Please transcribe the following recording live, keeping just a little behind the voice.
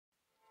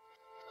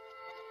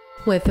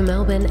We're for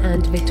Melbourne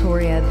and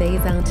Victoria.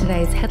 These are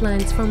today's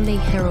headlines from the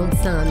Herald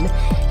Sun.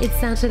 It's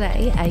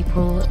Saturday,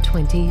 April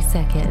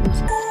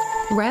 22nd.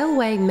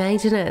 Railway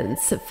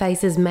maintenance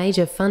faces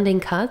major funding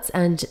cuts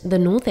and the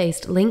North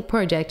East Link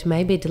project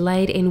may be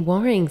delayed in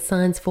worrying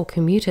signs for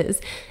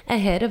commuters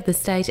ahead of the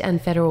state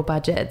and federal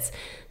budgets.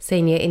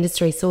 Senior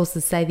industry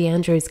sources say the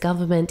Andrews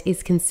government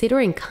is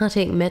considering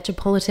cutting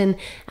metropolitan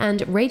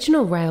and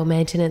regional rail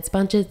maintenance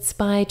budgets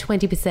by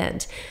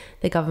 20%.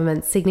 The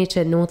government's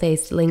signature North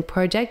East Link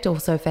project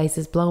also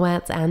faces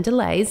blowouts and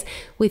delays,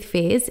 with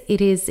fears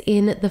it is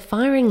in the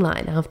firing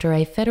line after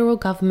a federal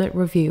government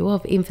review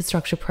of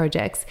infrastructure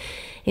projects.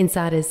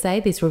 Insiders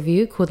say this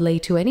review could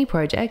lead to any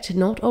project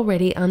not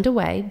already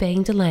underway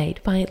being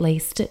delayed by at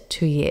least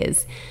 2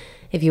 years.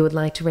 If you would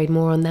like to read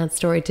more on that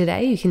story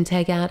today, you can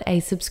take out a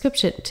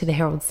subscription to the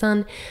Herald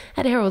Sun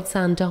at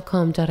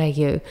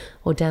heraldsun.com.au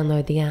or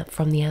download the app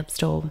from the App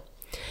Store.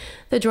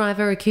 The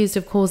driver accused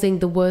of causing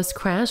the worst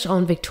crash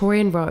on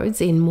Victorian roads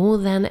in more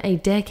than a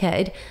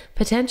decade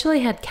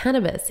potentially had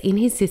cannabis in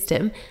his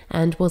system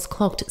and was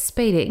clocked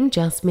speeding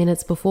just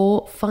minutes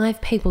before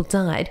 5 people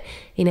died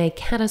in a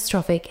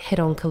catastrophic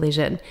head-on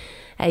collision.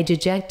 A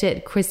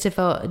dejected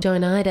Christopher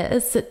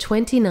Dionidas,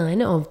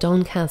 29, of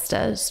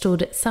Doncaster,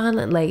 stood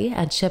silently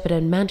at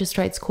Shepparton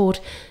Magistrates Court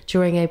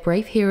during a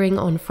brief hearing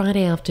on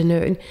Friday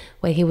afternoon,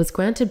 where he was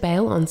granted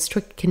bail on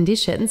strict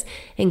conditions,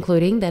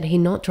 including that he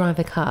not drive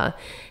a car.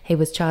 He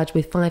was charged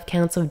with 5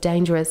 counts of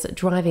dangerous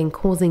driving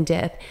causing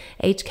death.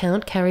 Each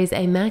count carries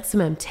a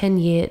maximum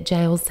 10-year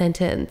jail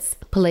sentence.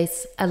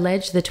 Police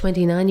allege the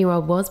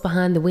 29-year-old was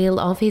behind the wheel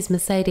of his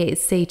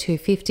Mercedes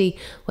C250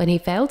 when he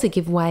failed to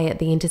give way at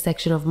the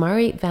intersection of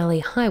Murray Valley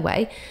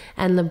Highway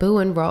and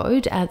Labuan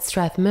Road at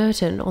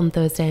Strathmerton on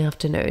Thursday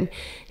afternoon.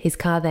 His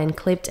car then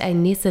clipped a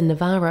Nissan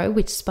Navara,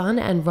 which spun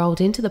and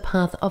rolled into the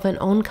path of an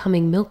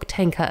oncoming milk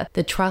tanker.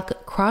 The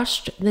truck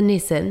crushed the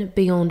Nissan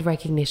beyond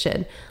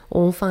recognition.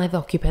 All 5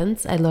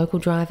 occupants, a local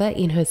driver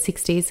in her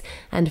 60s,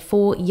 and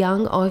 4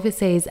 young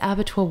overseas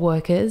abattoir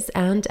workers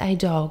and a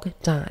dog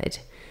died.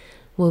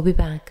 We'll be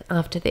back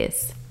after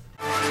this.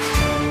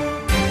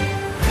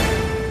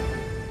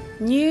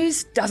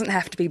 News doesn't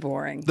have to be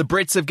boring. The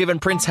Brits have given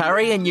Prince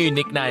Harry a new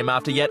nickname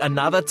after yet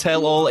another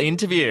tell-all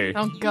interview.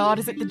 Oh God,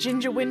 is it the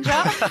Ginger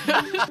Whinger?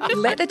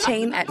 Let the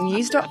team at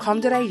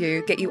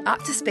news.com.au get you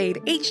up to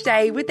speed each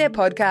day with their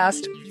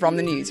podcast, From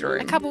the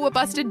Newsroom. A couple were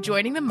busted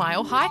joining the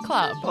Mile High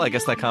Club. Well, I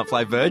guess they can't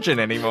play Virgin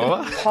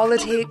anymore.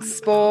 Politics,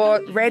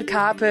 sport, red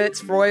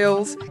carpets,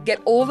 royals.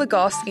 Get all the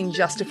goss in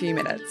just a few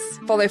minutes.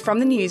 Follow From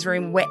the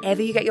Newsroom wherever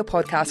you get your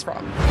podcasts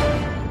from.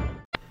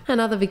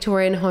 Another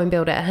Victorian home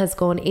builder has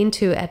gone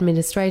into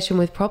administration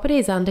with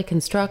properties under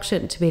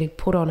construction to be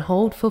put on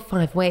hold for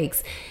 5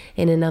 weeks.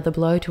 In another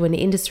blow to an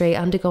industry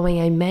undergoing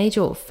a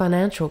major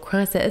financial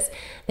crisis,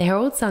 the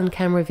Herald Sun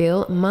can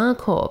reveal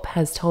Marcorp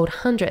has told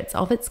hundreds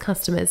of its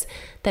customers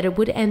that it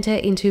would enter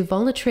into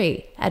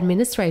voluntary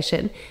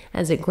administration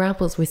as it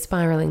grapples with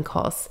spiralling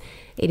costs.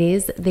 It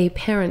is the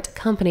parent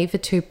company for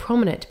 2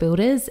 prominent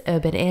builders,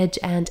 Urban Edge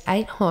and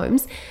 8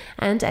 Homes,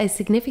 and a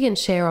significant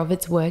share of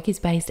its work is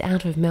based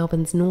out of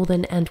Melbourne's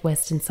northern and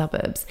western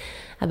suburbs.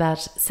 About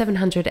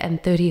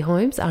 730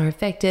 homes are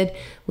affected,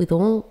 with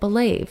all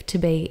believed to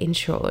be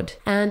insured.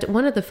 And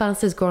one of the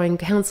fastest growing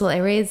council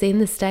areas in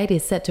the state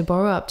is set to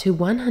borrow up to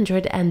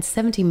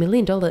 $170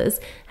 million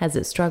as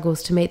it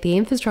struggles to meet the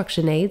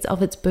infrastructure needs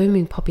of its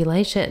booming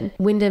population.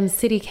 Wyndham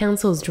City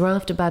Council's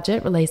draft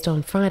budget, released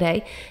on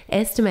Friday,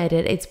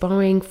 estimated its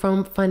borrowing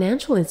from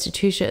financial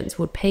institutions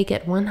would peak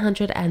at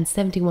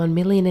 $171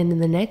 million in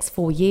the next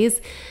 4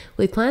 years,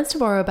 with plans to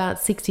borrow about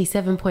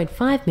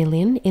 $67.5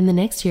 million in the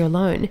next year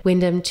alone.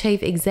 Wyndham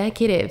Chief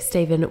Executive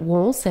Stephen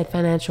Wall said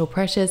financial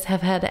pressures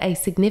have had a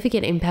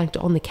significant impact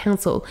on the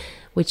council,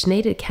 which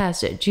needed cash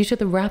due to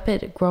the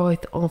rapid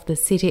growth of the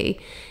city.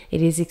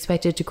 It is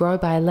expected to grow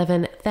by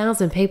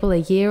 11,000 people a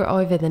year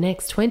over the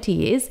next 20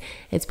 years.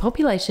 Its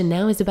population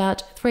now is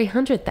about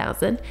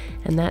 300,000,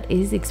 and that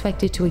is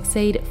expected to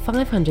exceed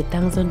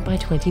 500,000 by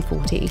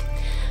 2040.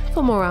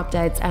 For more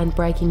updates and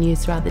breaking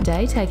news throughout the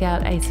day, take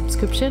out a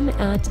subscription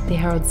at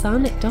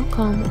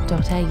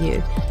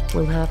theheraldsun.com.au.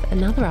 We'll have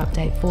another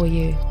update for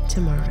you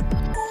tomorrow.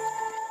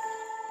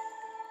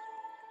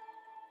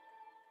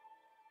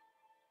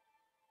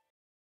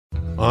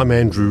 I'm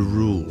Andrew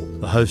Rule,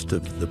 the host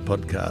of the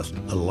podcast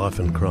A Life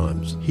and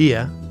Crimes.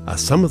 Here are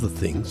some of the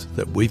things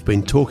that we've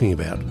been talking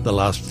about the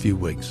last few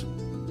weeks.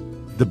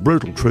 The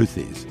brutal truth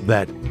is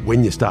that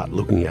when you start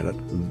looking at it,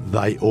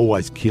 they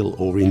always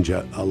kill or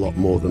injure a lot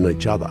more than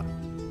each other.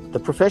 The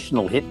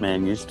professional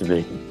hitman used to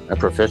be a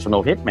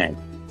professional hitman.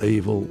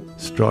 Evil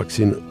strikes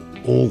in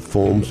all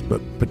forms, but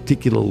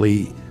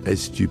particularly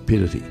as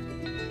stupidity.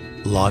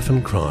 Life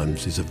and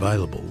Crimes is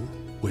available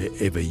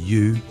wherever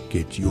you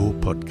get your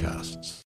podcasts.